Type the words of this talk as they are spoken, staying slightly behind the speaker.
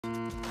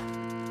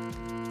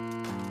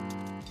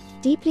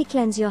Deeply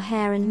cleanse your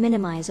hair and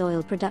minimize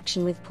oil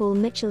production with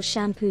Mitchell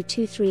Shampoo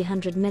Two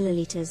 300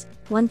 ml,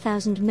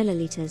 1000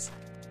 ml.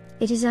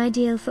 It is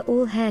ideal for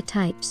all hair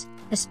types,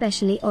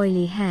 especially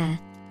oily hair.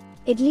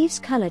 It leaves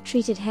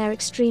color-treated hair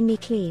extremely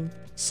clean,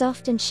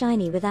 soft and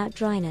shiny without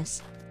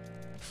dryness.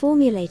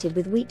 Formulated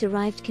with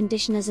wheat-derived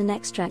conditioners and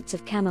extracts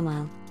of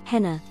chamomile,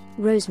 henna,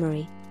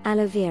 rosemary,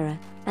 aloe vera,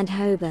 and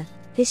jojoba,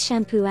 this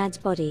shampoo adds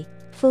body,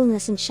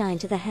 fullness and shine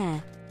to the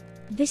hair.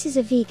 This is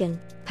a vegan,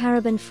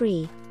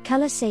 paraben-free,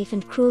 color-safe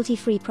and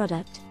cruelty-free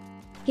product.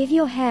 Give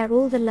your hair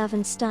all the love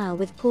and style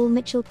with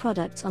Mitchell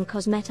products on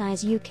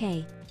Cosmetize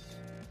UK.